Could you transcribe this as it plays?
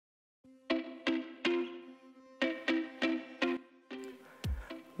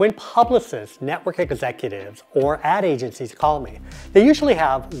When publicists, network executives, or ad agencies call me, they usually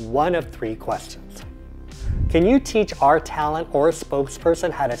have one of three questions. Can you teach our talent or spokesperson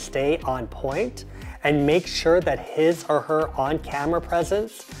how to stay on point and make sure that his or her on-camera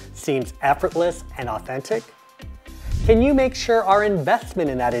presence seems effortless and authentic? Can you make sure our investment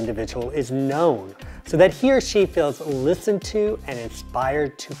in that individual is known so that he or she feels listened to and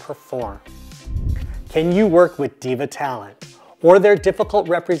inspired to perform? Can you work with diva talent or their difficult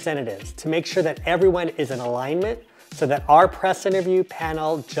representatives to make sure that everyone is in alignment so that our press interview,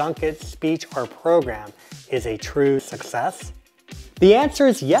 panel, junket, speech, or program is a true success? The answer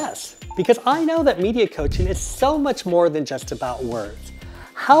is yes, because I know that media coaching is so much more than just about words.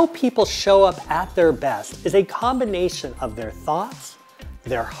 How people show up at their best is a combination of their thoughts,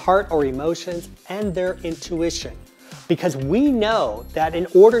 their heart or emotions, and their intuition. Because we know that in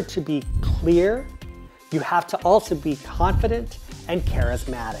order to be clear, you have to also be confident and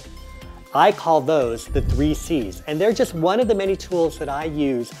charismatic. I call those the 3 C's, and they're just one of the many tools that I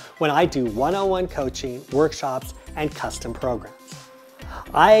use when I do one-on-one coaching, workshops, and custom programs.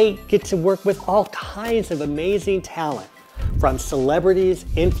 I get to work with all kinds of amazing talent, from celebrities,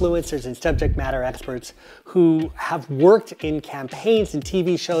 influencers, and subject matter experts who have worked in campaigns and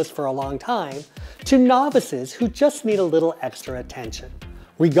TV shows for a long time, to novices who just need a little extra attention.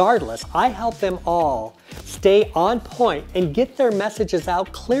 Regardless, I help them all stay on point and get their messages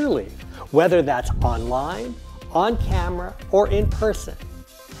out clearly, whether that's online, on camera, or in person.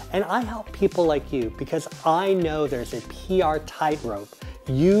 And I help people like you because I know there's a PR tightrope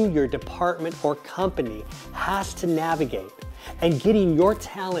you, your department, or company has to navigate. And getting your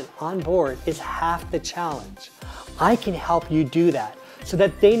talent on board is half the challenge. I can help you do that so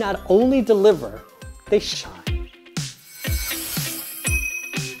that they not only deliver, they shine.